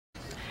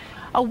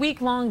A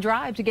week-long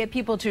drive to get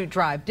people to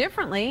drive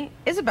differently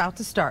is about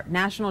to start.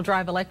 National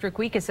Drive Electric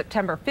Week is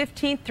September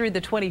 15th through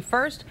the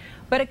 21st,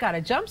 but it got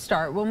a jump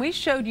start when we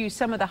showed you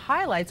some of the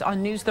highlights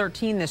on News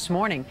 13 this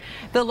morning.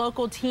 The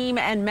local team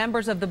and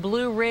members of the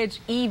Blue Ridge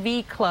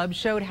EV Club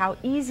showed how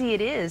easy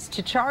it is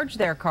to charge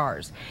their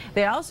cars.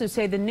 They also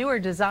say the newer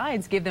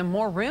designs give them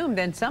more room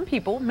than some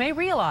people may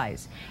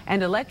realize.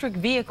 And electric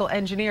vehicle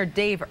engineer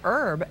Dave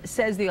Erb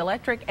says the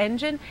electric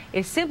engine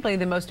is simply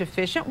the most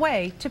efficient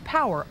way to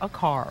power a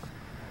car.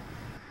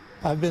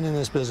 I've been in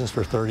this business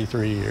for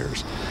 33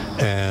 years,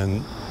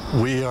 and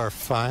we are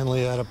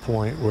finally at a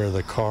point where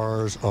the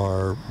cars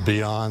are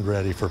beyond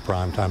ready for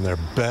prime time. They're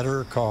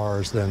better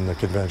cars than the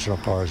conventional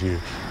cars you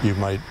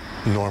might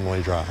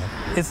normally drive.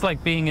 It's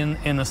like being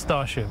in a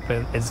starship.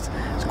 It's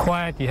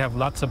quiet, you have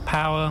lots of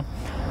power,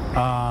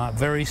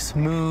 very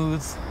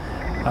smooth.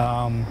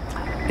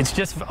 It's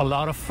just a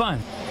lot of fun.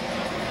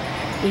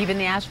 Even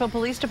the Asheville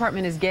Police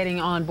Department is getting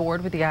on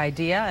board with the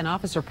idea. An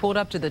officer pulled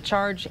up to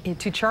charge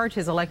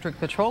his electric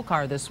patrol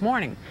car this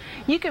morning.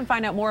 You can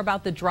find out more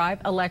about the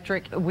Drive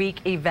Electric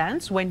Week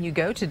events when you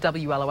go to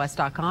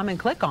WLOS.com and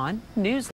click on News.